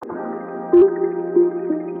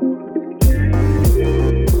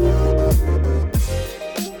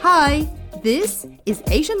Hi, this is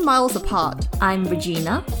Asian Miles Apart. I'm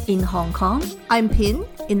Regina in Hong Kong. I'm Pin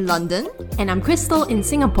in London. And I'm Crystal in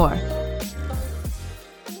Singapore.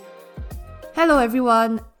 Hello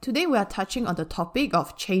everyone. Today we are touching on the topic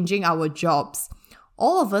of changing our jobs.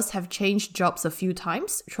 All of us have changed jobs a few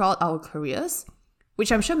times throughout our careers, which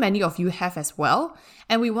I'm sure many of you have as well.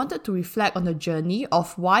 And we wanted to reflect on the journey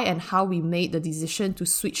of why and how we made the decision to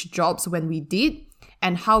switch jobs when we did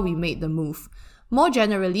and how we made the move. More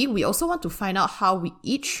generally, we also want to find out how we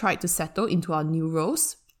each tried to settle into our new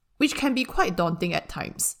roles, which can be quite daunting at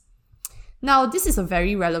times. Now, this is a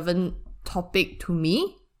very relevant topic to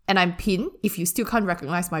me, and I'm Pin, if you still can't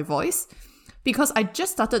recognize my voice, because I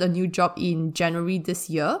just started a new job in January this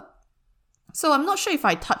year. So I'm not sure if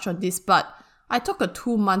I touched on this, but I took a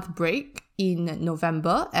 2-month break in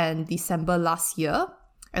November and December last year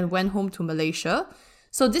and went home to Malaysia.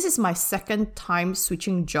 So this is my second time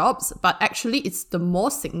switching jobs, but actually it's the more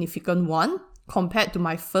significant one compared to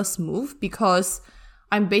my first move because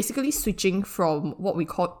I'm basically switching from what we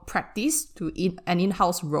call practice to an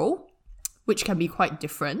in-house role, which can be quite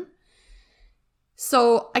different.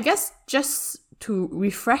 So I guess just to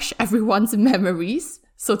refresh everyone's memories,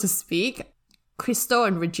 so to speak, Crystal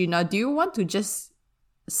and Regina, do you want to just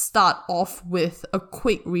start off with a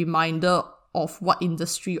quick reminder of what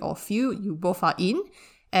industry or field you both are in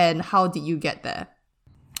and how did you get there?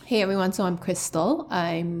 Hey everyone, so I'm Crystal.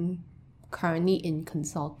 I'm currently in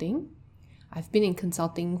consulting. I've been in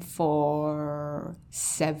consulting for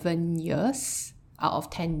 7 years out of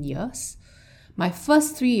 10 years. My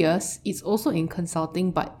first 3 years is also in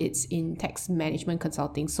consulting, but it's in tax management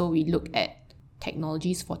consulting. So we look at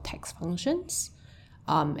technologies for tax functions.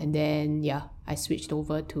 And then, I switched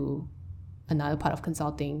over to another part of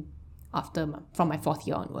consulting from my 4th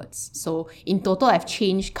year onwards. So in total, I've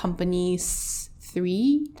changed companies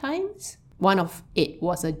 3 times. One of it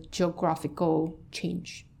was a geographical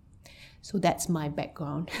change. So that's my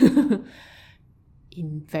background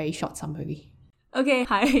in very short summary. Okay,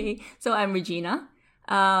 hi. So I'm Regina.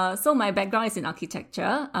 So my background is in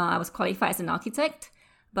architecture. I was qualified as an architect,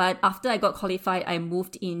 but after I got qualified, I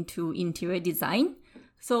moved into interior design.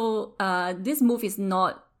 So this move is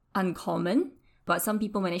not uncommon, but some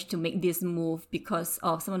people manage to make this move because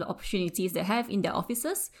of some of the opportunities they have in their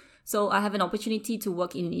offices. So I have an opportunity to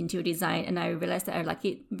work in interior design and I realized that I like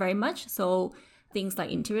it very much. So things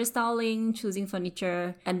like interior styling, choosing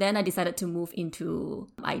furniture, and then I decided to move into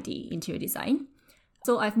ID, interior design.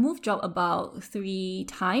 So I've moved job about 3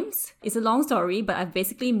 times. It's a long story, but I've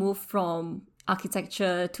basically moved from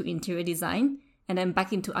architecture to interior design and then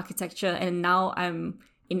back into architecture. And now I'm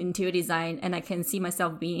in interior design and I can see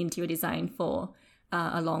myself being in interior design for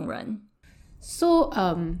a long run. So,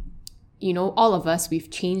 all of us, we've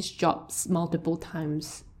changed jobs multiple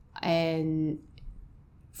times. And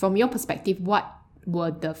from your perspective, what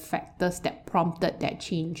were the factors that prompted that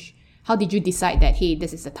change? How did you decide that, hey,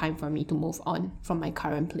 this is the time for me to move on from my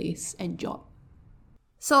current place and job?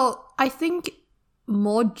 So I think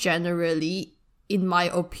more generally, in my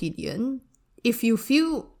opinion, if you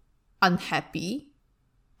feel unhappy,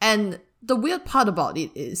 and the weird part about it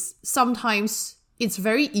is sometimes it's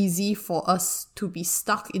very easy for us to be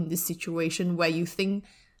stuck in this situation where you think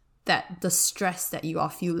that the stress that you are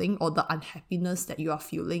feeling or the unhappiness that you are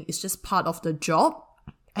feeling is just part of the job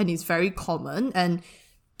and it's very common and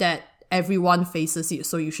that everyone faces it,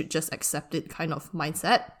 so you should just accept it kind of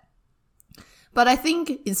mindset. But I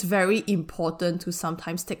think it's very important to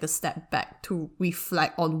sometimes take a step back to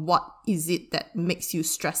reflect on what is it that makes you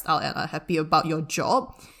stressed out and unhappy about your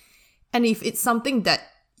job. And if it's something that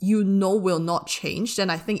you know will not change, then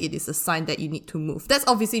I think it is a sign that you need to move. That's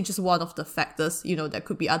obviously just one of the factors. There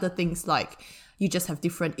could be other things like you just have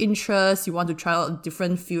different interests, you want to try out a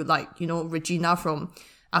different field like, Regina from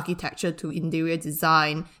architecture to interior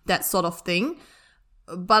design, that sort of thing.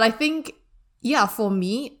 But I think for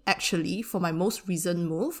me, actually, for my most recent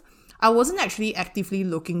move, I wasn't actually actively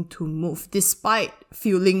looking to move despite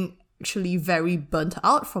feeling actually very burnt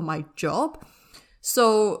out from my job.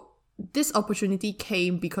 So this opportunity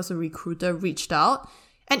came because a recruiter reached out.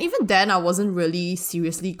 And even then, I wasn't really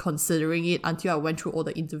seriously considering it until I went through all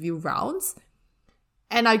the interview rounds.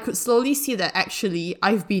 And I could slowly see that actually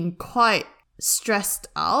I've been quite stressed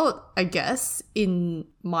out, I guess, in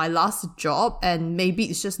my last job, and maybe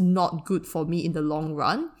it's just not good for me in the long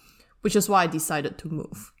run, which is why I decided to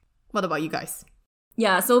move. What about you guys?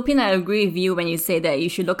 Yeah, so Pin, I agree with you when you say that you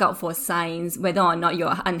should look out for signs whether or not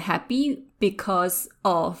you're unhappy because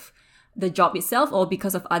of the job itself or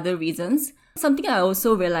because of other reasons. Something I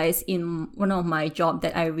also realized in one of my job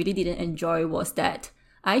that I really didn't enjoy was that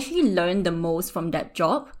I actually learned the most from that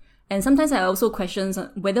job. And sometimes I also question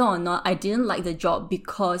whether or not I didn't like the job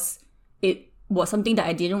because it was something that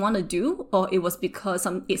I didn't want to do, or it was because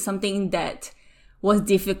it's something that was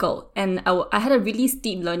difficult. And I had a really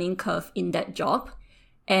steep learning curve in that job.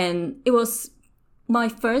 And it was my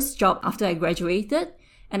first job after I graduated.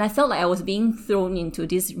 And I felt like I was being thrown into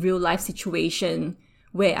this real life situation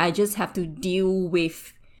where I just have to deal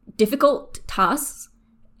with difficult tasks.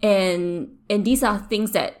 And these are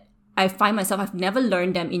things that I find myself, I've never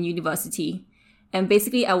learned them in university. And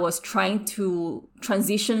basically I was trying to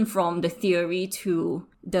transition from the theory to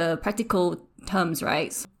the practical terms,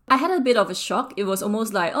 right? So I had a bit of a shock. It was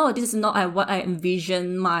almost like, oh, this is not what I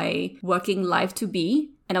envisioned my working life to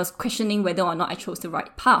be. And I was questioning whether or not I chose the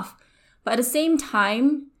right path. But at the same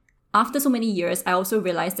time, after so many years, I also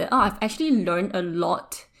realized that, I've actually learned a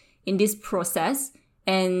lot in this process.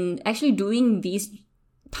 And actually doing these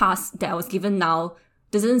tasks that I was given now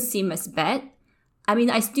doesn't seem as bad. I mean,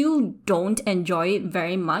 I still don't enjoy it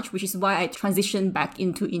very much, which is why I transitioned back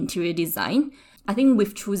into interior design. I think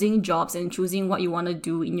with choosing jobs and choosing what you want to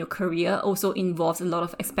do in your career also involves a lot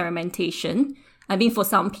of experimentation. I mean, for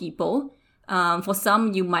some people, for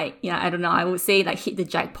some you might, I don't know, I would say like hit the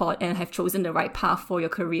jackpot and have chosen the right path for your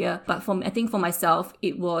career. But I think for myself,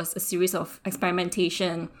 it was a series of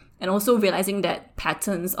experimentation and also realizing that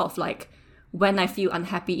patterns of like when I feel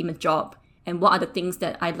unhappy in a job, and what are the things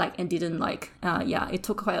that I like and didn't like. It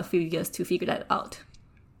took quite a few years to figure that out.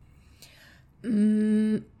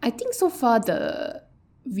 I think so far the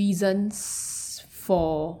reasons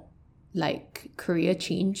for like career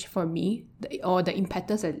change for me, or the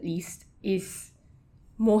impetus at least, is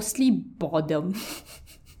mostly boredom.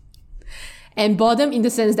 And boredom in the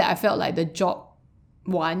sense that I felt like the job,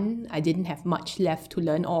 one, I didn't have much left to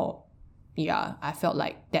learn, or I felt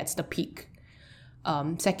like that's the peak.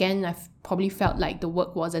 Second, I've probably felt like the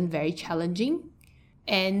work wasn't very challenging.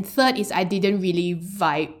 And third is I didn't really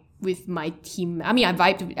vibe with my team. I mean, I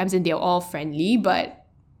vibed with them and they were all friendly, but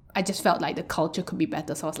I just felt like the culture could be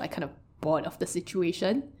better. So I was like kind of bored of the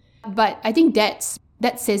situation. But I think that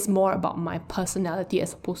says more about my personality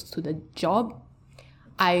as opposed to the job.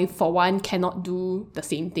 I, for one, cannot do the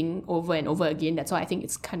same thing over and over again. That's why I think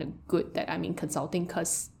it's kind of good that I'm in consulting,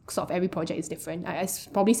 because sort of every project is different. It's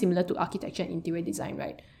probably similar to architecture and interior design,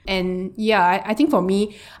 right? And I think for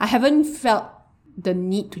me, I haven't felt the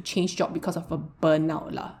need to change job because of a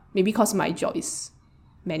burnout lah. Maybe because my job is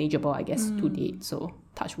manageable, I guess, to date. So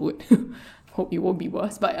touch wood. Hope it won't be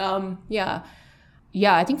worse. But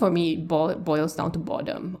I think for me, it boils down to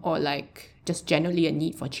boredom, or like just generally a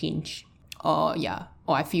need for change. Or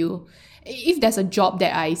I feel if there's a job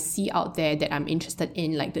that I see out there that I'm interested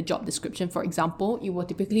in, like the job description, for example, it will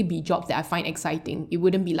typically be jobs that I find exciting. It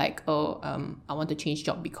wouldn't be like, I want to change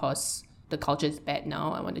job because the culture is bad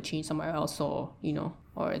now. I want to change somewhere else, or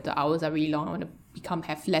the hours are really long. I want to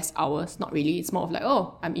have less hours. Not really. It's more of like,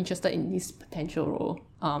 I'm interested in this potential role.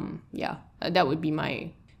 That would be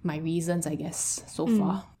my reasons, I guess, so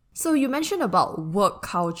far. So you mentioned about work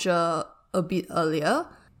culture a bit earlier.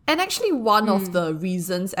 And actually one of the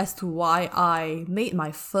reasons as to why I made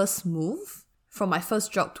my first move from my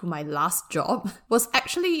first job to my last job was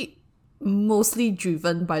actually mostly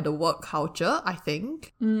driven by the work culture, I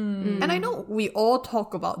think. And I know we all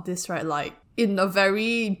talk about this, right? Like in a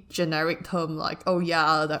very generic term, like,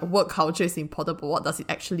 that work culture is important, but what does it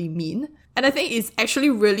actually mean? And I think it's actually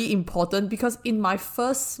really important because in my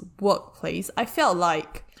first workplace, I felt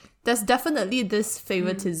like there's definitely this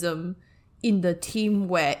favoritism in the team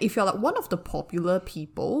where if you're like one of the popular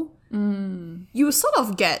people, you sort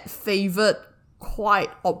of get favored quite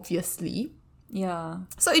obviously. Yeah.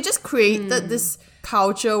 So it just created this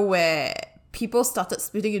culture where people started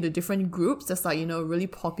splitting into different groups. There's like, really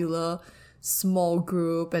popular small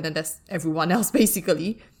group, and then there's everyone else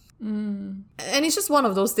basically. And it's just one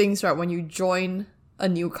of those things, right? When you join a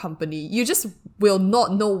new company, you just will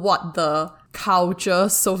not know what the culture,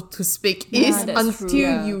 so to speak, is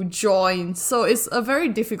until you join. So it's a very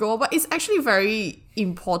difficult, but it's actually very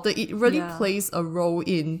important. It really plays a role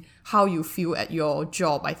in how you feel at your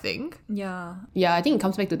job, I think. Yeah, I think it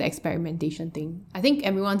comes back to the experimentation thing. I think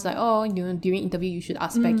everyone's like, during interview, you should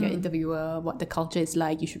ask back your interviewer what the culture is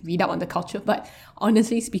like. You should read up on the culture. But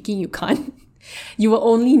honestly speaking, you can't. You will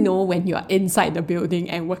only know when you are inside the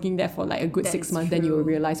building and working there for like a good 6 months. Then you will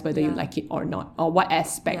realize whether you like it or not, or what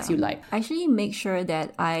aspects you like. I actually make sure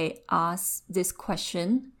that I ask this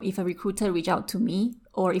question if a recruiter reach out to me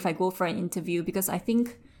or if I go for an interview, because I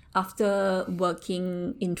think after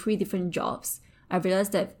working in 3 different jobs, I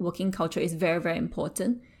realized that working culture is very, very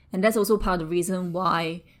important. And that's also part of the reason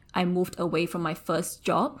why I moved away from my first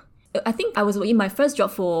job. I think I was in my first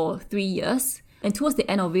job for 3 years. And towards the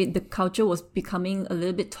end of it, the culture was becoming a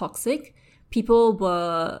little bit toxic. People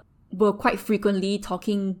were quite frequently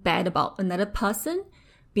talking bad about another person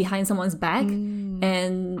behind someone's back.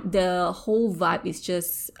 And the whole vibe is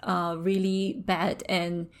just really bad.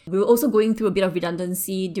 And we were also going through a bit of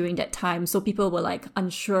redundancy during that time. So people were like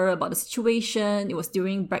unsure about the situation. It was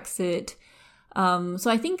during Brexit. So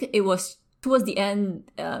I think it was towards the end,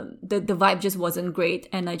 the vibe just wasn't great.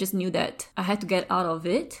 And I just knew that I had to get out of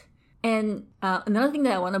it. And another thing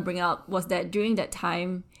that I want to bring up was that during that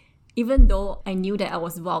time, even though I knew that I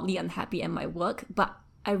was wildly unhappy at my work, but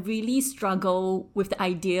I really struggled with the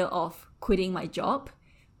idea of quitting my job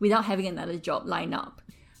without having another job lined up.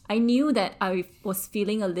 I knew that I was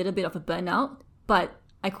feeling a little bit of a burnout, but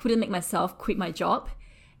I couldn't make myself quit my job.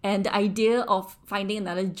 And the idea of finding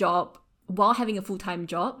another job while having a full-time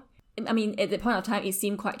job, I mean, at that point of time, it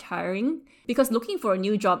seemed quite tiring because looking for a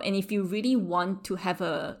new job, and if you really want to have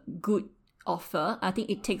a good offer, I think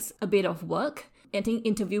it takes a bit of work. I think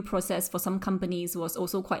interview process for some companies was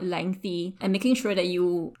also quite lengthy, and making sure that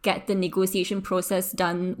you get the negotiation process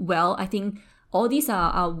done well. I think all these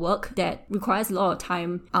are work that requires a lot of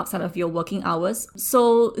time outside of your working hours.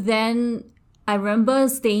 So then I remember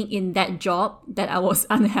staying in that job that I was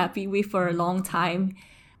unhappy with for a long time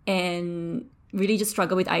and really just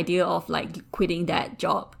struggled with the idea of like quitting that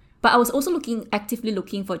job. But I was also actively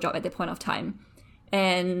looking for a job at that point of time.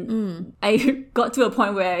 And I got to a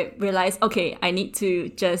point where I realized, okay, I need to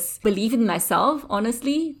just believe in myself,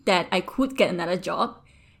 honestly, that I could get another job.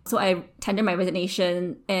 So I tendered my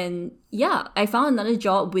resignation, and yeah, I found another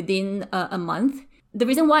job within a month. The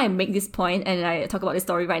reason why I make this point and I talk about this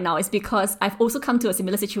story right now is because I've also come to a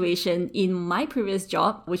similar situation in my previous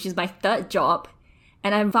job, which is my third job.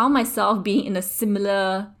 And I found myself being in a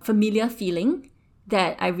similar familiar feeling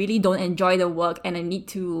that I really don't enjoy the work and I need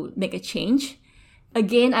to make a change.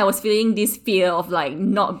 Again, I was feeling this fear of like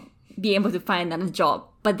not being able to find another job.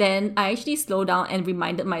 But then I actually slowed down and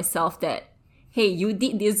reminded myself that, hey, you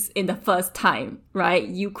did this in the first time, right?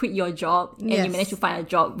 You quit your job and you managed to find a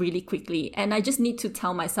job really quickly. And I just need to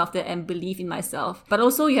tell myself that and believe in myself. But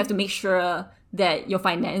also you have to make sure that your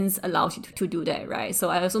finance allows you to do that, right? So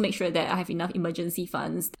I also make sure that I have enough emergency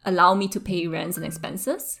funds, allow me to pay rents and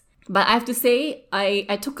expenses. But I have to say,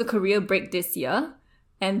 I took a career break this year.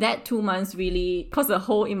 And that 2 months really caused a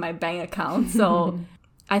hole in my bank account. So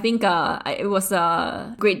I think it was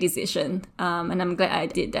a great decision. And I'm glad I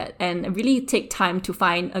did that. And I really take time to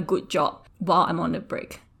find a good job while I'm on the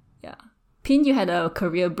break. Yeah. Pin, you had a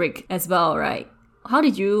career break as well, right? How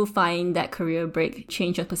did you find that career break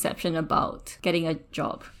change your perception about getting a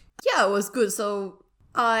job? Yeah, it was good. So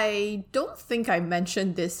I don't think I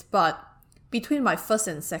mentioned this, but between my first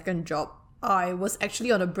and second job, I was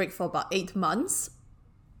actually on a break for about 8 months.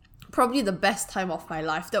 Probably the best time of my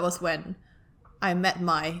life. That was when I met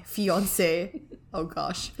my fiance. Oh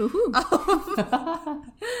gosh.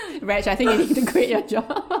 Reg, I think you need to quit your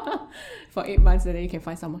job for 8 months and then you can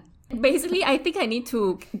find someone. Basically, I think I need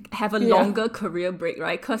to have a longer career break,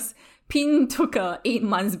 right? Because Pin took a 8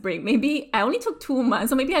 months break. Maybe I only took 2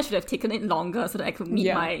 months, so maybe I should have taken it longer so that I could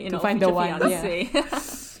meet my, find future the one,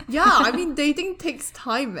 fiancé. Yeah, I mean, dating takes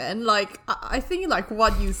time, man. Like, I think like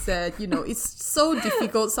what you said, it's so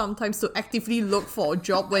difficult sometimes to actively look for a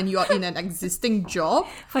job when you are in an existing job.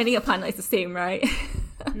 Finding a partner is the same, right?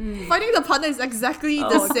 Finding the partner is exactly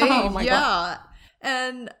the same. Oh my God.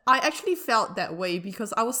 And I actually felt that way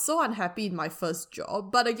because I was so unhappy in my first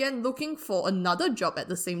job. But again, looking for another job at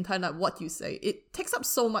the same time, like what you say, it takes up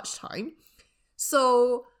so much time.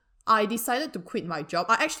 So I decided to quit my job.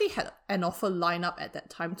 I actually had an offer lined up at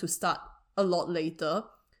that time to start a lot later,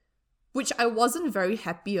 which I wasn't very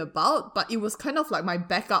happy about, but it was kind of like my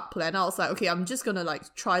backup plan. I was like, okay, I'm just gonna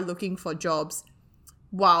like try looking for jobs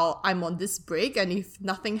while I'm on this break, and if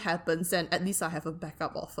nothing happens, then at least I have a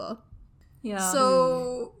backup offer. Yeah.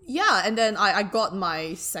 So yeah, and then I got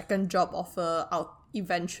my second job offer out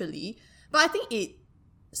eventually. But I think it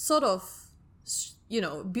sort of,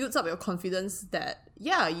 builds up your confidence that,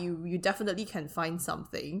 yeah, you definitely can find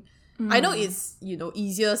something. I know it's,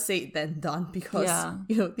 easier said than done because,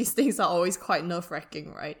 these things are always quite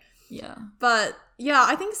nerve-wracking, right? Yeah. But yeah,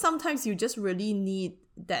 I think sometimes you just really need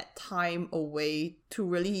that time away to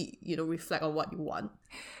really, reflect on what you want.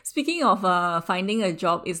 Speaking of finding a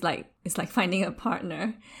job, it's like finding a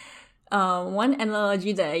partner. One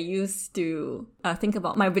analogy that I used to think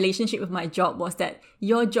about my relationship with my job was that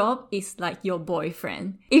your job is like your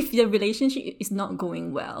boyfriend. If the relationship is not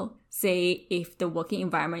going well, say if the working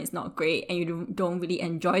environment is not great and you don't really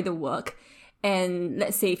enjoy the work, And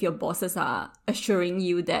let's say if your bosses are assuring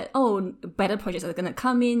you that, oh, better projects are going to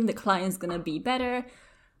come in, the client's going to be better.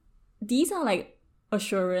 These are like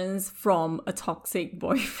assurance from a toxic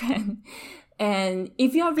boyfriend. And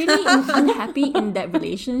if you're really unhappy in that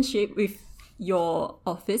relationship with your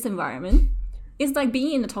office environment, it's like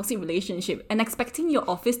being in a toxic relationship, and expecting your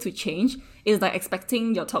office to change is like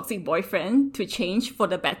expecting your toxic boyfriend to change for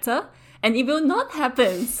the better. And it will not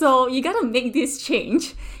happen. So you gotta make this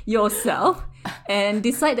change yourself and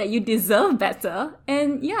decide that you deserve better.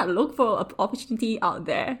 And yeah, look for an opportunity out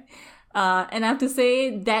there. And I have to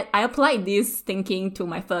say that I applied this thinking to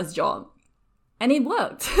my first job. And it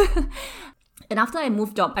worked. And after I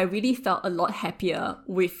moved job, I really felt a lot happier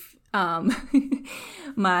with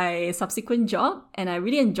my subsequent job. And I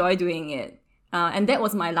really enjoy doing it. And that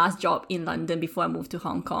was my last job in London before I moved to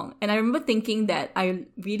Hong Kong. And I remember thinking that I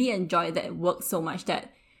really enjoyed that work so much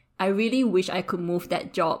that I really wish I could move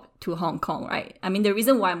that job to Hong Kong, right? I mean, the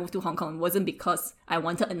reason why I moved to Hong Kong wasn't because I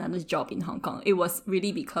wanted another job in Hong Kong. It was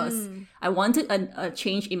really because I wanted a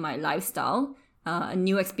change in my lifestyle,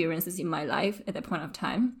 new experiences in my life at that point of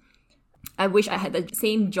time. I wish I had the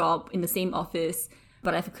same job in the same office,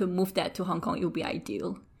 but if I could move that to Hong Kong, it would be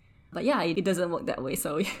ideal. But yeah, it doesn't work that way,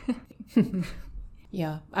 so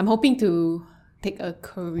Yeah, I'm hoping to take a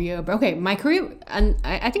career break. Okay, my career, and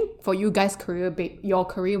I think for you guys, your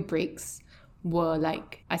career breaks were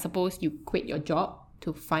like, I suppose you quit your job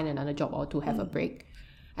to find another job or to have a break.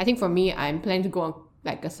 I think for me, I'm planning to go on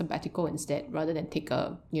like a sabbatical instead, rather than take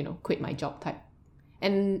a, quit my job type.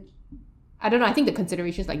 And I don't know, I think the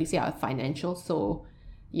considerations, like you say, are financial. So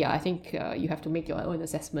yeah, I think you have to make your own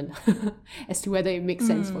assessment as to whether it makes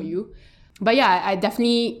sense for you. But yeah, I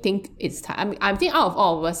definitely think it's time. I think out of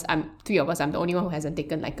all of us, three of us, I'm the only one who hasn't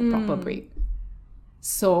taken like a proper break.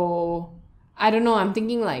 So I don't know, I'm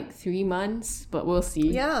thinking like 3 months, but we'll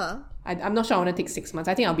see. Yeah. I'm not sure I want to take 6 months.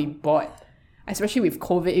 I think I'll be bored. Especially with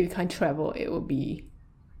COVID, if you can't travel, it will be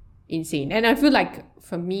insane. And I feel like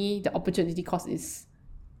for me, the opportunity cost is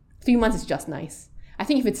 3 months is just nice. I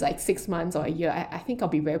think if it's like 6 months or a year, I think I'll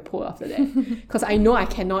be very poor after that. Because I know I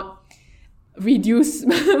cannot reduce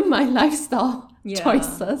my lifestyle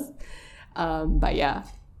choices. But yeah.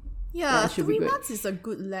 Yeah, it should be 3 good. months is a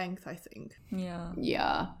good length, I think. yeah.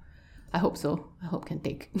 Yeah. I hope so. I hope can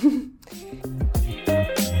take.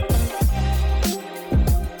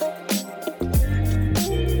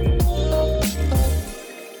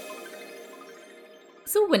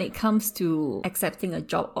 So when it comes to accepting a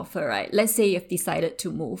job offer, right? Let's say you've decided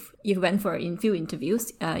to move. You went for a few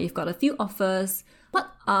interviews. You've got a few offers.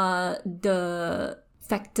 What are the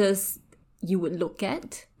factors you would look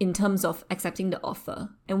at in terms of accepting the offer?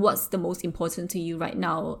 And what's the most important to you right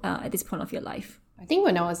now at this point of your life? I think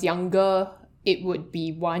when I was younger, it would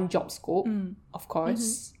be one, job scope, of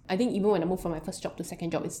course. I think even when I moved from my first job to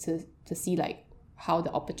second job, is to see like how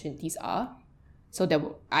the opportunities are. So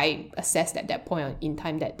I assessed at that point in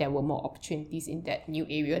time that there were more opportunities in that new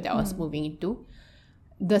area that I was moving into.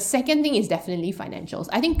 The second thing is definitely financials.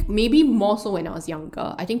 I think maybe more so when I was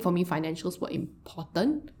younger. I think for me, financials were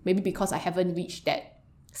important. Maybe because I haven't reached that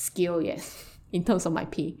scale yet in terms of my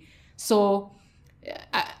pay. So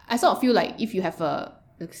I sort of feel like if you have a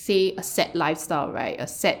set lifestyle, right? A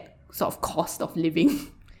set sort of cost of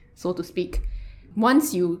living, so to speak.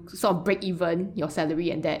 Once you sort of break even your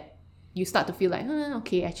salary and that, you start to feel like,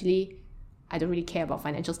 okay, actually, I don't really care about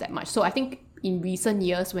financials that much. So I think in recent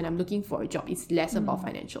years, when I'm looking for a job, it's less about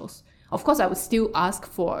financials. Of course, I would still ask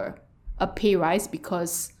for a pay rise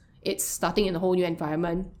because it's starting in a whole new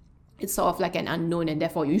environment. It's sort of like an unknown, and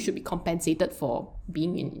therefore you should be compensated for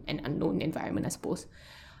being in an unknown environment, I suppose.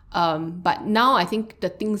 But now I think the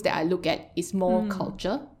things that I look at is more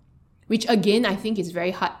culture, which again, I think is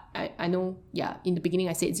very hard. I know, in the beginning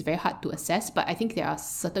I said it's very hard to assess, but I think there are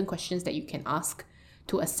certain questions that you can ask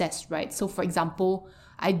to assess, right? So for example,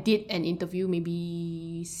 I did an interview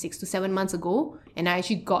maybe 6 to 7 months ago, and I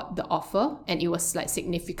actually got the offer, and it was like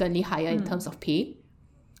significantly higher in terms of pay.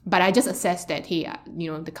 But I just assessed that, hey,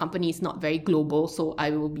 the company is not very global, so I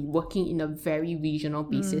will be working in a very regional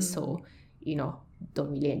basis. So,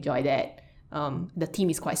 don't really enjoy that. The team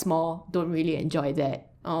is quite small, don't really enjoy that.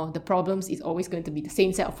 The problems is always going to be the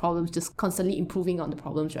same set of problems, just constantly improving on the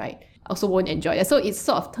problems, right? I also won't enjoy that. So it's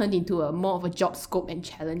sort of turned into a more of a job scope and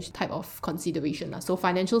challenge type of consideration. So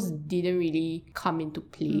financials didn't really come into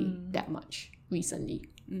play that much recently.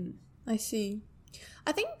 I see.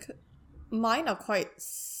 I think mine are quite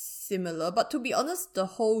similar, but to be honest, the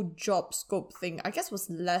whole job scope thing, I guess, was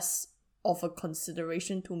less of a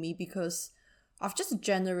consideration to me because I've just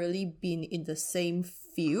generally been in the same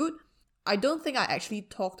field. I don't think I actually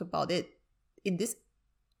talked about it in this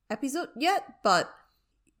episode yet, but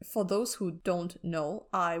for those who don't know,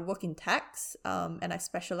 I work in tax and I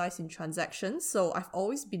specialize in transactions. So I've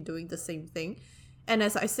always been doing the same thing. And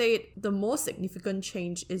as I said, the most significant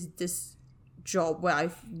change is this job where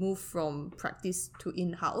I've moved from practice to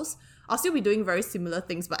in-house. I'll still be doing very similar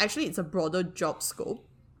things, but actually it's a broader job scope.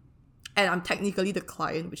 And I'm technically the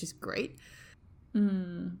client, which is great.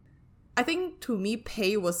 I think to me,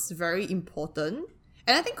 pay was very important.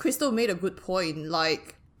 And I think Crystal made a good point.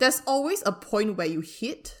 Like, there's always a point where you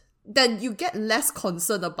hit, then you get less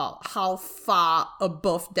concerned about how far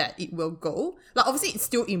above that it will go. Like, obviously, it's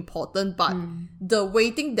still important, but the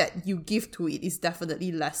weighting that you give to it is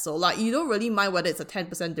definitely less. So, like, you don't really mind whether it's a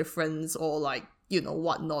 10% difference or, like, you know,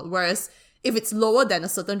 whatnot. Whereas if it's lower than a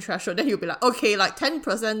certain threshold, then you'll be like, okay, like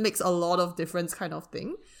 10% makes a lot of difference kind of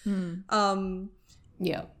thing.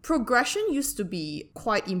 Yeah. Progression used to be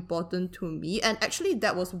quite important to me, and actually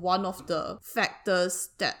that was one of the factors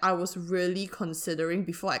that I was really considering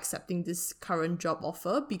before accepting this current job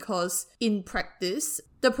offer, because in practice,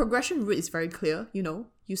 the progression route is very clear. You know,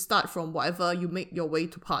 you start from whatever, you make your way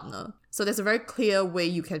to partner. So there's a very clear way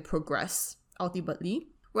you can progress ultimately.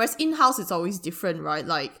 Whereas in-house, it's always different, right?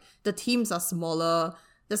 Like, the teams are smaller,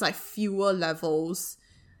 there's like fewer levels.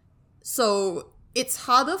 So it's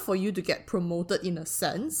harder for you to get promoted in a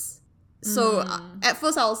sense. So at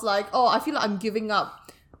first I was like, oh, I feel like I'm giving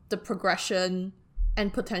up the progression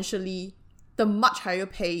and potentially the much higher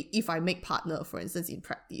pay if I make partner, for instance, in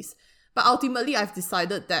practice. But ultimately I've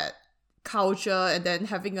decided that culture and then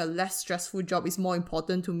having a less stressful job is more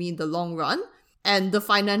important to me in the long run. And the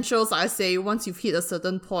financials, I say, once you've hit a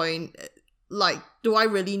certain point, like, do I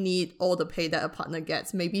really need all the pay that a partner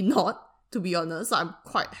gets? Maybe not, to be honest. I'm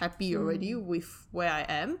quite happy already with where I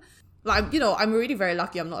am. Like, you know, I'm already very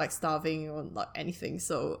lucky. I'm not like starving or like anything.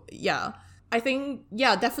 So yeah, I think,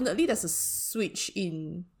 yeah, definitely there's a switch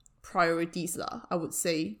in priorities lah, I would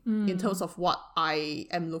say, in terms of what I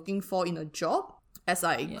am looking for in a job as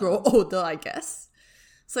I grow older, I guess.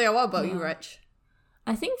 So yeah, what about you, Reg?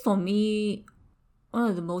 I think for me, one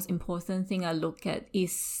of the most important thing I look at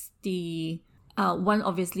is the one,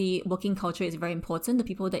 obviously, working culture is very important, the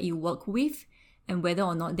people that you work with and whether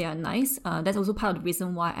or not they are nice. That's also part of the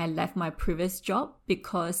reason why I left my previous job,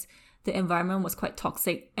 because the environment was quite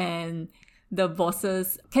toxic and the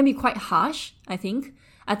bosses can be quite harsh, I think.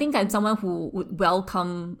 I think I'm someone who would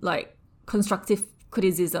welcome like constructive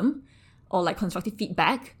criticism or like constructive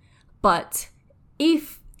feedback. But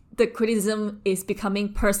if the criticism is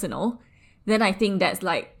becoming personal, then I think that's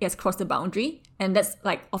like, it's crossed the boundary. And that's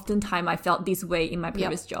like oftentimes I felt this way in my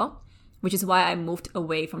previous job, which is why I moved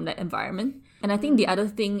away from that environment. And I think the other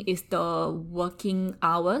thing is the working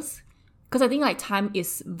hours, because I think like time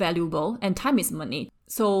is valuable and time is money.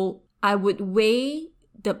 So I would weigh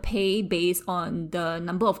the pay based on the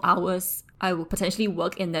number of hours I will potentially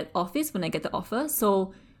work in that office when I get the offer.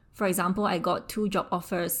 So for example, I got 2 job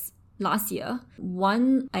offers last year.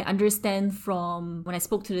 One, I understand from when I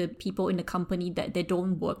spoke to the people in the company that they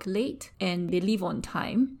don't work late and they leave on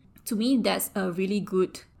time. To me, that's a really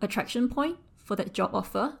good attraction point for that job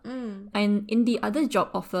offer. And in the other job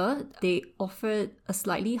offer, they offered a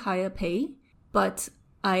slightly higher pay, but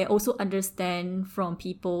I also understand from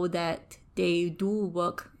people that they do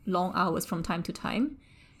work long hours from time to time.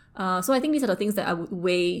 So I think these are the things that I would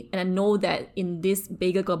weigh, and I know that in this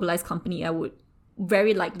bigger globalized company, I would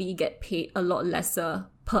very likely get paid a lot lesser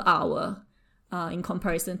per hour in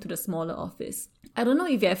comparison to the smaller office. I don't know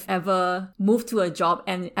if you have ever moved to a job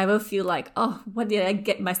and ever feel like, oh, what did I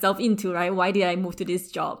get myself into, right? Why did I move to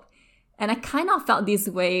this job? And I kind of felt this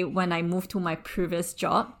way when I moved to my previous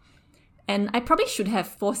job. And I probably should have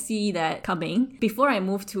foreseen that coming. Before I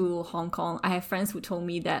moved to Hong Kong, I have friends who told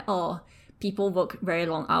me that, oh, people work very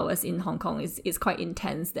long hours in Hong Kong. It's quite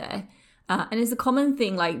intense there. And it's a common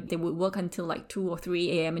thing, like they would work until like 2 or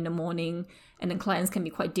 3 a.m. in the morning, and then clients can be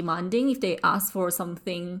quite demanding. If they ask for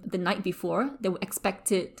something the night before, they would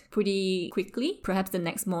expect it pretty quickly, perhaps the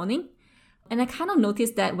next morning. And I kind of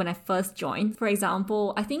noticed that when I first joined. For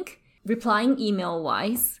example, I think replying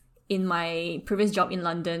email-wise, in my previous job in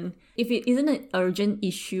London, if it isn't an urgent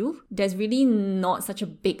issue, there's really not such a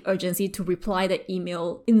big urgency to reply the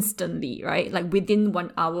email instantly, right? Like within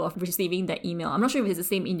 1 hour of receiving that email. I'm not sure if it's the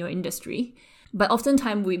same in your industry, but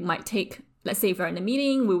oftentimes we might take, let's say if we're in a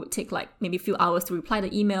meeting, we would take like maybe a few hours to reply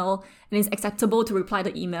the email, and it's acceptable to reply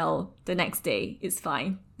the email the next day. It's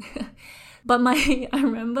fine. But I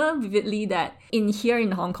remember vividly that here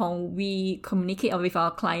in Hong Kong, we communicate with our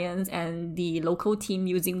clients and the local team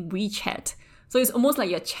using WeChat. So it's almost like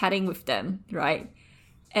you're chatting with them, right?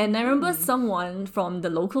 And I remember someone from the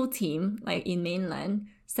local team, like in mainland,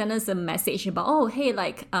 sent us a message about, oh, hey,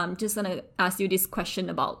 like, just gonna ask you this question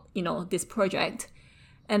about, this project.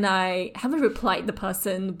 And I haven't replied the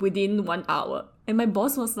person within 1 hour. And my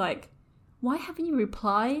boss was like, why haven't you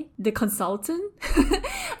replied the consultant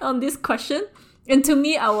on this question? And to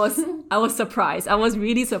me, I was surprised. I was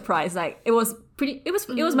really surprised. Like, it was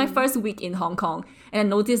my first week in Hong Kong, and I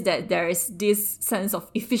noticed that there is this sense of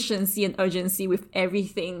efficiency and urgency with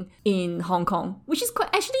everything in Hong Kong, which is quite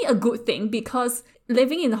actually a good thing, because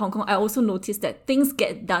living in Hong Kong, I also noticed that things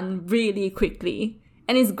get done really quickly.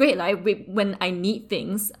 And it's great, like, when I need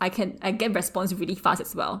things, I get response really fast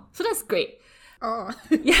as well. So that's great. Oh.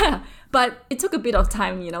 Yeah, but it took a bit of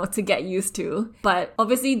time, to get used to. But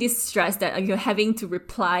obviously this stress that you're having to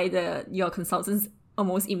reply your consultants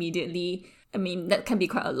almost immediately, I mean, that can be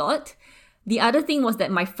quite a lot. The other thing was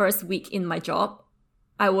that my first week in my job,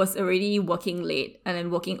 I was already working late and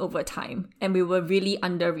then working overtime, and we were really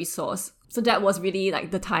under-resourced. So that was really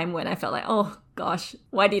like the time when I felt like, oh gosh,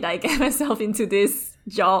 why did I get myself into this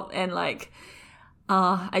job? And like,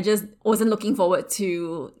 I just wasn't looking forward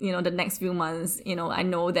to, the next few months. I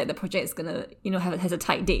know that the project is gonna, has a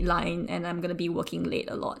tight deadline, and I'm gonna be working late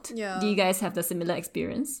a lot. Yeah. Do you guys have the similar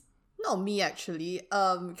experience? Not me, actually.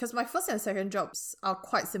 Because my first and second jobs are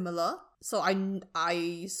quite similar, so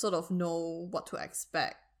I sort of know what to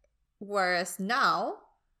expect. Whereas now,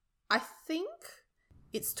 I think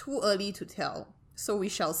it's too early to tell, so we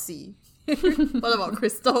shall see. What about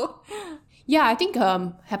Crystal? Yeah, I think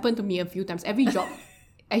happened to me a few times. Every job,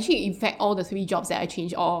 actually, in fact, all the 3 jobs that I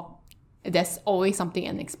changed, there's always something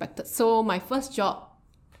unexpected. So my first job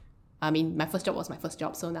was my first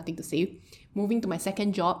job, so nothing to say. Moving to my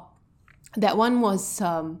second job, that one was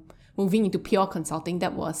moving into pure consulting.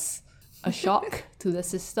 That was a shock to the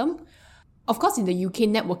system. Of course, in the UK,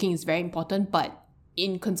 networking is very important, but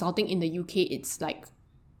in consulting in the UK, it's like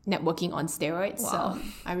networking on steroids. Wow. So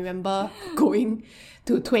I remember going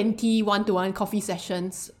to 20 one-to-one coffee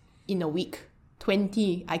sessions in a week.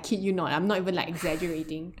 20, I kid you not. I'm not even like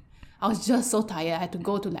exaggerating. I was just so tired. I had to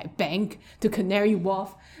go to like Bank, to Canary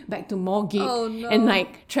Wharf, back to Moorgate, and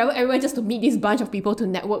like travel everywhere just to meet this bunch of people, to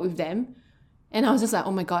network with them. And I was just like,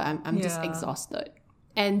 oh my God, I'm just exhausted.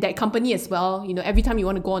 And that company as well, every time you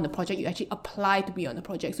want to go on a project, you actually apply to be on the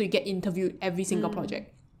project. So you get interviewed every single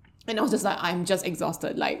project. And I was just like, I'm just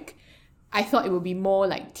exhausted. Like, I thought it would be more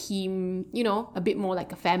like team, a bit more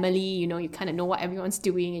like a family, you kind of know what everyone's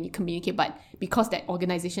doing and you communicate. But because that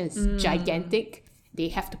organization is gigantic, they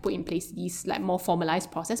have to put in place these like more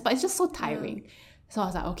formalized process. But it's just so tiring. So I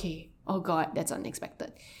was like, okay, oh God, that's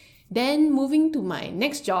unexpected. Then moving to my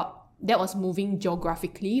next job, that was moving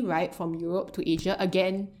geographically, right, from Europe to Asia.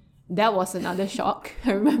 Again, that was another shock.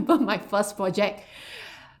 I remember my first project,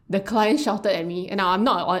 the client shouted at me, and now I'm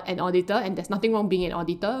not an auditor, and there's nothing wrong being an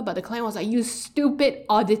auditor, but the client was like, you stupid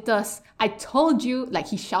auditors, I told you, like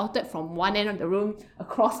he shouted from one end of the room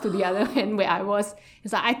across to the other end where I was.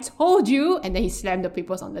 He's like, I told you, and then he slammed the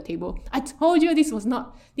papers on the table. I told you this was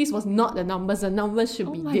not the numbers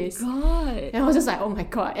should be this. Oh my God. And I was just like, oh my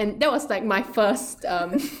God. And that was like my first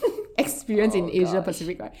experience in Asia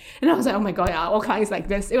Pacific, right? And I was like, oh my God, yeah, all clients like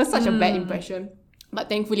this. It was such a bad impression. But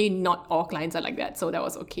thankfully, not all clients are like that, so that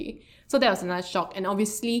was okay. So that was another shock. And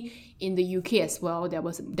obviously, in the UK as well,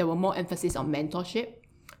 there were more emphasis on mentorship,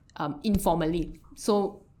 informally.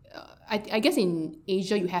 So I guess in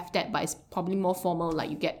Asia, you have that, but it's probably more formal, like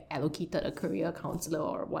you get allocated a career counselor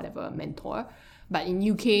or whatever, a mentor. But in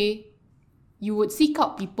UK, you would seek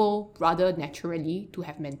out people rather naturally to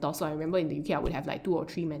have mentors. So I remember in the UK, I would have like 2 or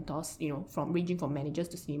 3 mentors, ranging from managers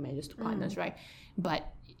to senior managers to partners, right? But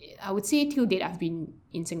I would say till date, I've been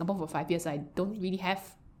in Singapore for 5 years. I don't really have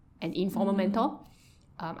an informal mentor.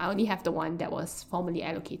 I only have the one that was formally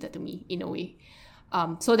allocated to me in a way.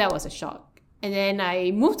 So that was a shock. And then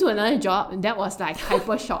I moved to another job, and that was like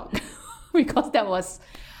hyper shock because that was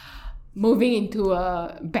moving into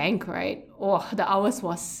a bank, right? Oh, the hours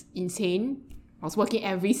was insane. I was working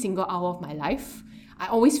every single hour of my life. I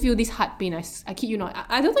always feel this heart pain. I kid you not.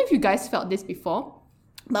 I don't know if you guys felt this before.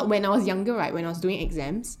 But when I was younger, right, when I was doing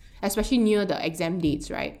exams, especially near the exam dates,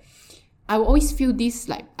 right, I would always feel this,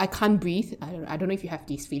 like, I can't breathe. I don't know if you have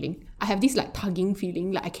this feeling. I have this, like, tugging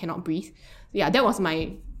feeling, like I cannot breathe. Yeah, that was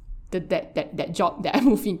that job that I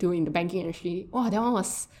moved into in the banking industry. Oh, that one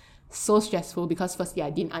was so stressful because firstly,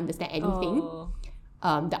 I didn't understand anything.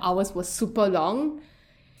 The hours were super long.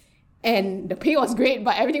 And the pay was great,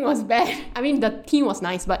 but everything was bad. I mean, the team was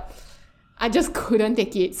nice, but I just couldn't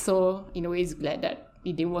take it. So, in a way, it's glad that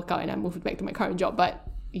it didn't work out and I moved back to my current job. But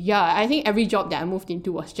yeah, I think every job that I moved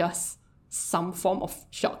into was just some form of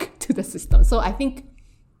shock to the system. So I think,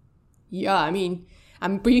 yeah, I mean,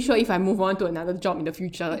 I'm pretty sure if I move on to another job in the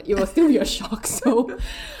future, it will still be a shock. So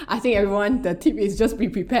I think everyone, the tip is just be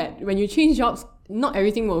prepared. When you change jobs, not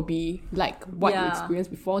everything will be like what you experienced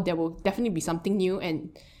before. There will definitely be something new.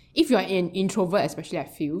 And if you're an introvert, especially, I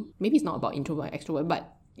feel, maybe it's not about introvert and extrovert,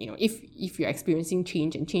 but you know, if you're experiencing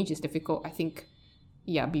change and change is difficult, I think,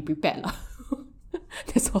 be prepared lah.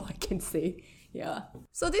 That's all I can say. Yeah.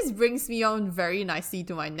 So this brings me on very nicely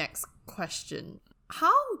to my next question.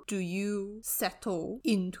 How do you settle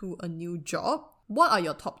into a new job? What are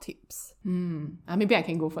your top tips? Maybe I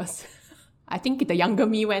can go first. I think the younger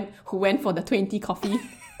me who went for the 20 coffee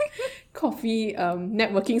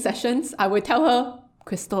networking sessions, I would tell her,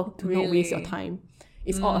 Crystal, do not waste your time.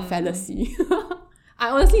 It's all a fallacy. I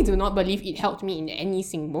honestly do not believe it helped me in any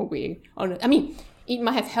single way. I mean, it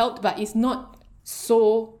might have helped, but it's not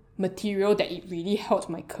so material that it really helped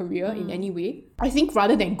my career in any way. I think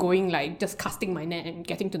rather than going like just casting my net and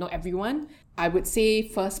getting to know everyone, I would say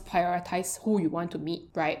first prioritize who you want to meet,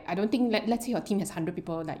 right? I don't think, let's say your team has 100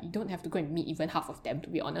 people, like you don't have to go and meet even half of them, to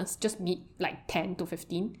be honest. Just meet like 10 to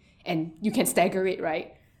 15 and you can stagger it,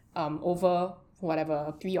 right? Over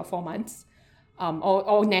whatever, 3 or 4 months.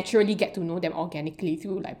 Or naturally get to know them organically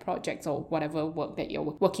through like projects or whatever work that you're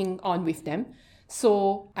working on with them.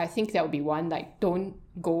 So I think that would be one, like don't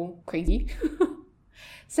go crazy.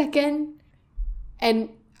 Second, and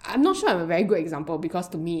I'm not sure I'm a very good example because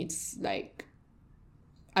to me it's like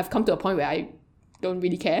I've come to a point where I don't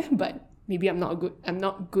really care, but maybe I'm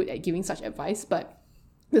not good at giving such advice. But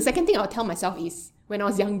the second thing I'll tell myself is when I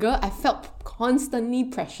was younger, I felt constantly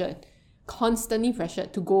pressured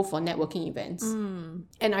to go for networking events.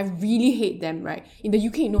 And I really hate them, right? In the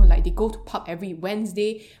UK, you know, like they go to pub every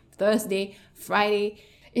Wednesday, Thursday, Friday.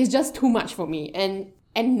 It's just too much for me.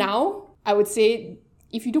 And now I would say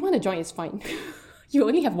if you don't want to join, it's fine. You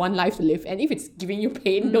only have one life to live, and if it's giving you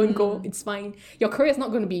pain, don't go. It's fine. Your career is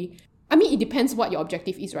not going to be, I mean, it depends what your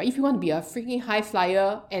objective is, right? If you want to be a freaking high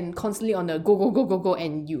flyer and constantly on the go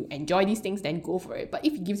and you enjoy these things, then go for it. But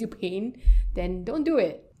if it gives you pain, then don't do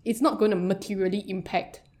it. It's not going to materially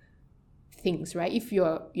impact things, right? If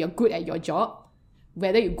you're good at your job,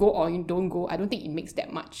 whether you go or you don't go, I don't think it makes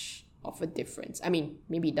that much of a difference. I mean,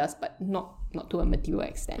 maybe it does, but not to a material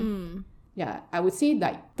extent. Yeah, I would say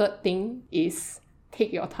like third thing is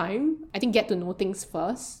take your time. I think get to know things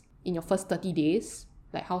first in your first 30 days,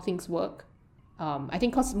 like how things work. I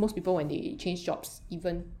think because most people when they change jobs,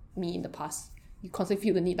 even me in the past, you constantly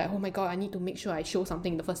feel the need like, oh my god, I need to make sure I show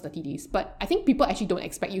something in the first 30 days. But I think people actually don't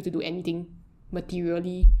expect you to do anything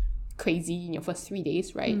materially crazy in your first 3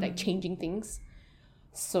 days, right? Like changing things.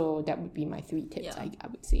 So that would be my 3 tips, I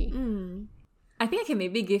would say. I think I can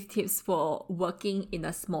maybe give tips for working in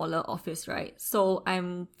a smaller office, right? So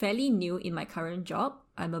I'm fairly new in my current job.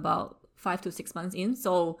 I'm about 5 to 6 months in.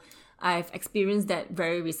 So I've experienced that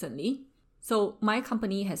very recently. So my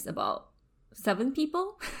company has about 7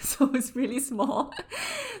 people. So it's really small.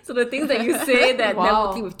 So the things that you say that they're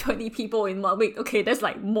working with 20 people in 1 week, okay, that's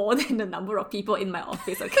like more than the number of people in my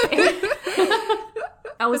office, okay?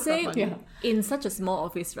 I would say in such a small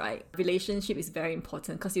office, right, relationship is very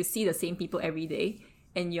important because you see the same people every day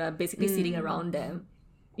and you're basically sitting around them.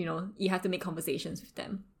 You know, you have to make conversations with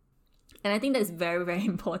them. And I think that's very, very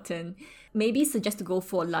important. Maybe suggest to go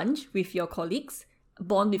for lunch with your colleagues,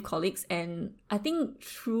 bond with colleagues. And I think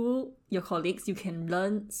through your colleagues, you can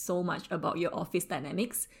learn so much about your office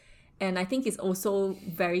dynamics. And I think it's also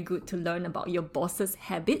very good to learn about your boss's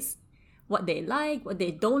habits, what they like, what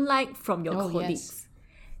they don't like from your colleagues. Yes.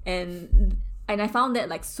 And I found that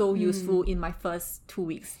like so useful in my first 2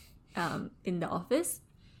 weeks in the office.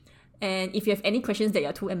 And if you have any questions that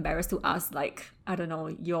you're too embarrassed to ask, like, I don't know,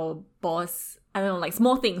 your boss, I don't know, like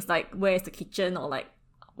small things like where is the kitchen or like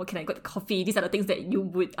what can I get coffee? These are the things that you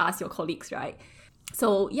would ask your colleagues, right?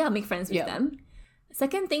 So yeah, make friends with them.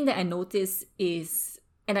 Second thing that I notice is,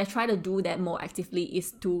 and I try to do that more actively,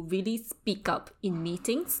 is to really speak up in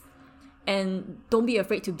meetings. And don't be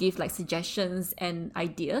afraid to give like suggestions and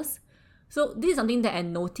ideas. So this is something that I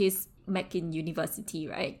noticed back in university,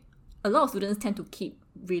 right? A lot of students tend to keep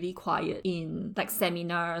really quiet in like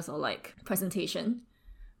seminars or like presentation.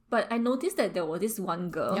 But I noticed that there was this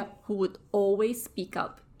one girl who would always speak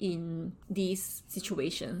up in these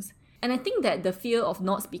situations. And I think that the fear of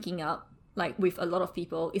not speaking up, like with a lot of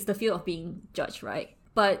people, is the fear of being judged, right?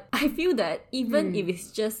 But I feel that even if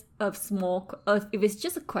it's just a small, if it's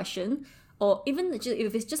just a question, or even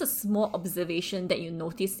if it's just a small observation that you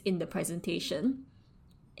notice in the presentation,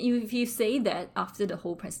 if you say that after the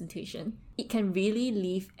whole presentation, it can really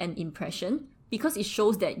leave an impression because it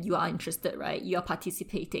shows that you are interested, right? You are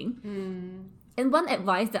participating. And one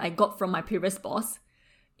advice that I got from my previous boss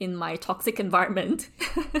in my toxic environment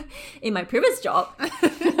in my previous job,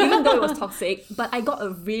 even though it was toxic, but I got a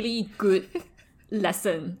really good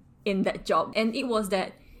lesson in that job. And it was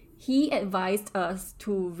that he advised us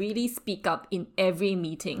to really speak up in every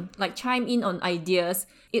meeting, like chime in on ideas.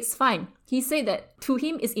 It's fine. He said that to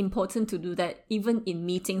him, it's important to do that even in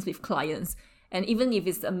meetings with clients. And even if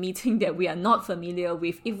it's a meeting that we are not familiar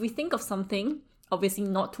with, if we think of something, obviously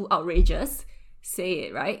not too outrageous, say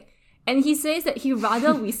it, right? And he says that he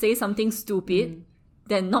rather we say something stupid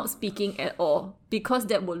than not speaking at all, because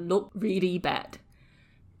that will look really bad.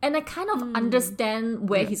 And I kind of understand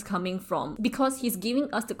where he's coming from, because he's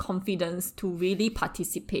giving us the confidence to really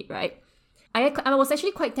participate, right? I was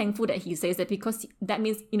actually quite thankful that he says that, because that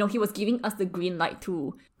means, you know, he was giving us the green light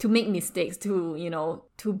to make mistakes, to, you know,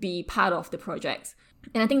 to be part of the project.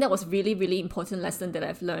 And I think that was really, really important lesson that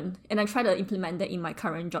I've learned. And I try to implement that in my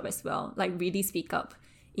current job as well, like really speak up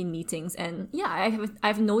in meetings. And yeah,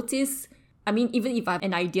 I've noticed, I mean, even if I have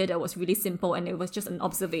an idea that was really simple and it was just an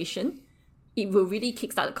observation, it will really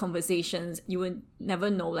kickstart the conversations. You will never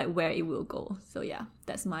know like where it will go. So yeah,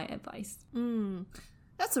 that's my advice.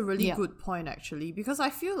 That's a really good point, actually, because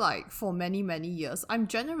I feel like for many, many years, I'm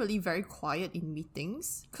generally very quiet in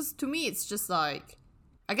meetings. Because to me, it's just like,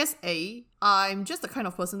 I guess I'm just the kind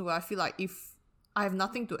of person where I feel like if I have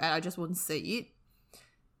nothing to add, I just won't say it.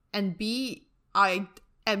 And B, I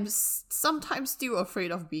am sometimes still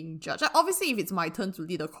afraid of being judged. Like, obviously, if it's my turn to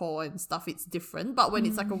lead a call and stuff, it's different. But when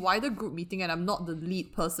it's like a wider group meeting and I'm not the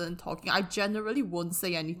lead person talking, I generally won't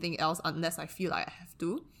say anything else unless I feel like I have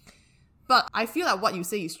to. But I feel like what you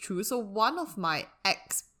say is true. So one of my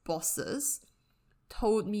ex-bosses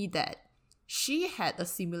told me that she had a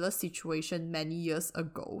similar situation many years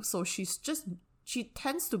ago. So she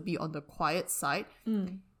tends to be on the quiet side.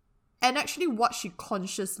 And actually what she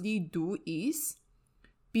consciously do is,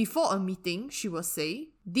 before a meeting, she will say,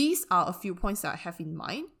 these are a few points that I have in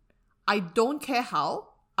mind. I don't care how,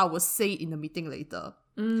 I will say it in the meeting later.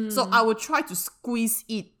 So I will try to squeeze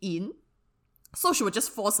it in. So she would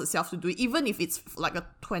just force herself to do it, even if it's like a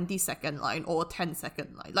 20-second line or a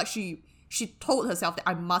 10-second line. Like she told herself that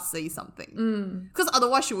I must say something. Because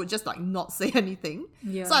otherwise she would just like not say anything.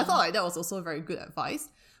 Yeah. So I thought like that was also very good advice.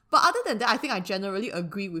 But other than that, I think I generally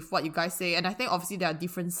agree with what you guys say. And I think obviously there are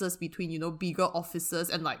differences between, you know, bigger offices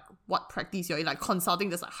and like what practice you're in. Like consulting,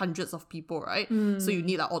 there's like hundreds of people, right? So you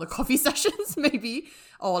need like all the coffee sessions maybe.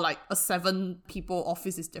 Or like a 7-people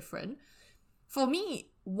office is different. For me,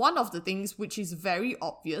 one of the things which is very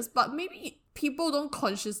obvious, but maybe people don't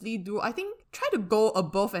consciously do, I think try to go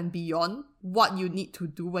above and beyond what you need to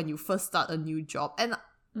do when you first start a new job. And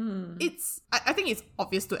I think it's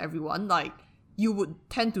obvious to everyone, like you would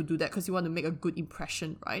tend to do that because you want to make a good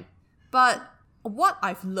impression, right? But what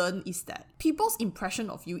I've learned is that people's impression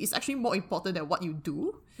of you is actually more important than what you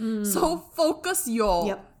do. So focus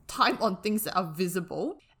your time on things that are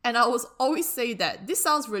visible. And I always say that this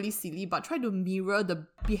sounds really silly, but try to mirror the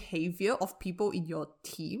behavior of people in your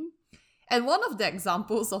team. And one of the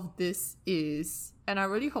examples of this is, and I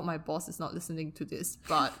really hope my boss is not listening to this,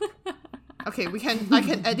 but okay, I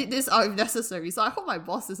can edit this out if necessary. So I hope my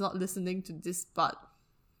boss is not listening to this, but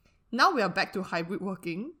now we are back to hybrid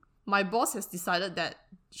working. My boss has decided that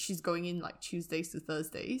she's going in like Tuesdays to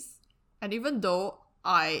Thursdays. And even though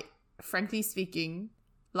I, frankly speaking,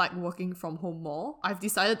 like working from home more, I've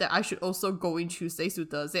decided that I should also go in Tuesdays to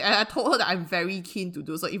Thursday. And I told her that I'm very keen to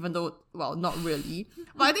do so, even though, well, not really.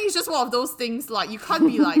 But I think it's just one of those things, like, you can't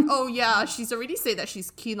be like, oh yeah, she's already said that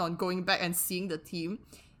she's keen on going back and seeing the team.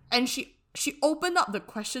 And she opened up the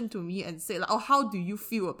question to me and said, like, oh, how do you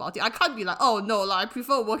feel about it? I can't be like, oh no, like, I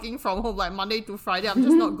prefer working from home, like, Monday to Friday. I'm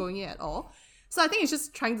just not going in at all. So I think it's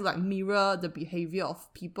just trying to, like, mirror the behavior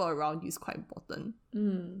of people around you is quite important.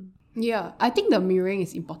 Yeah, I think the mirroring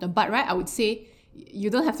is important. But, right, I would say you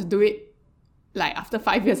don't have to do it, like, after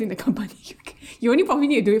 5 years in the company. You only probably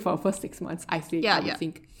need to do it for the first 6 months, I think.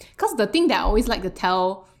 Because the thing that I always like to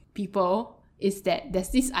tell people is that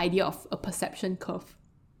there's this idea of a perception curve.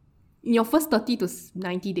 In your first 30 to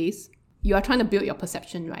 90 days, you are trying to build your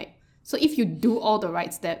perception, right? So if you do all the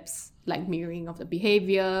right steps, like mirroring of the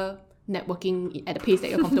behavior, networking at the pace that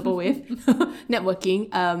you're comfortable with,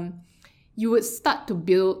 you would start to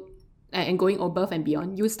build, and going above and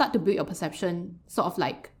beyond, you would start to build your perception sort of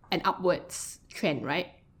like an upwards trend, right?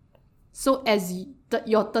 So as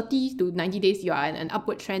your 30 to 90 days, you are in an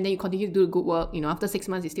upward trend, then you continue to do good work, after 6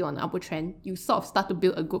 months, you're still on an upward trend, you sort of start to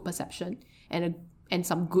build a good perception and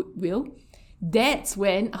some goodwill. That's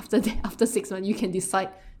when, after 6 months, you can decide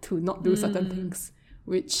to not do certain things,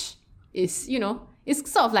 which is,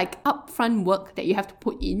 it's sort of like upfront work that you have to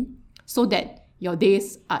put in so that your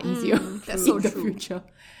days are easier that's in so the true. future.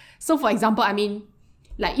 So for example, I mean,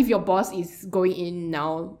 like if your boss is going in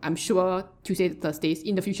now, I'm sure Tuesday to Thursdays,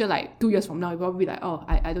 in the future, like 2 years from now, you'll probably be like, oh,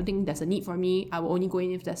 I don't think there's a need for me. I will only go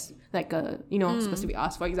in if there's like a, specific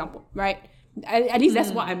ask, for example, right? At least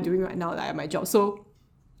that's what I'm doing right now, like at my job. So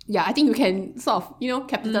yeah, I think you can sort of,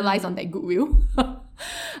 capitalize on that goodwill.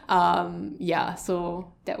 Yeah,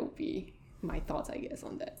 so that would be my thoughts, I guess,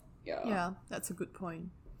 on that. Yeah, that's a good point.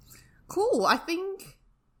 Cool. I think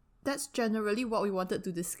that's generally what we wanted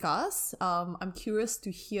to discuss. I'm curious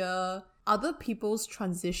to hear other people's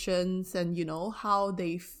transitions and, how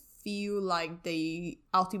they feel like they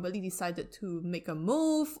ultimately decided to make a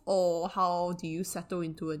move, or how do you settle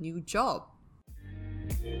into a new job?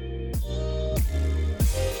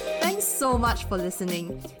 Thanks so much for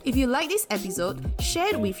listening. If you like this episode, share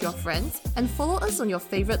it with your friends and follow us on your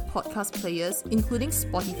favorite podcast players, including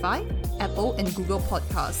Spotify, Apple, and Google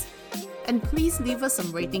Podcasts. And please leave us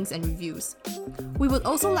some ratings and reviews. We would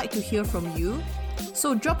also like to hear from you,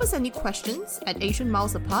 so drop us any questions at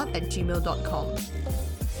asianmilesapart@gmail.com.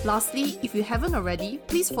 Lastly, if you haven't already,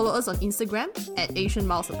 please follow us on Instagram at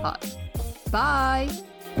asianmilesapart. Bye!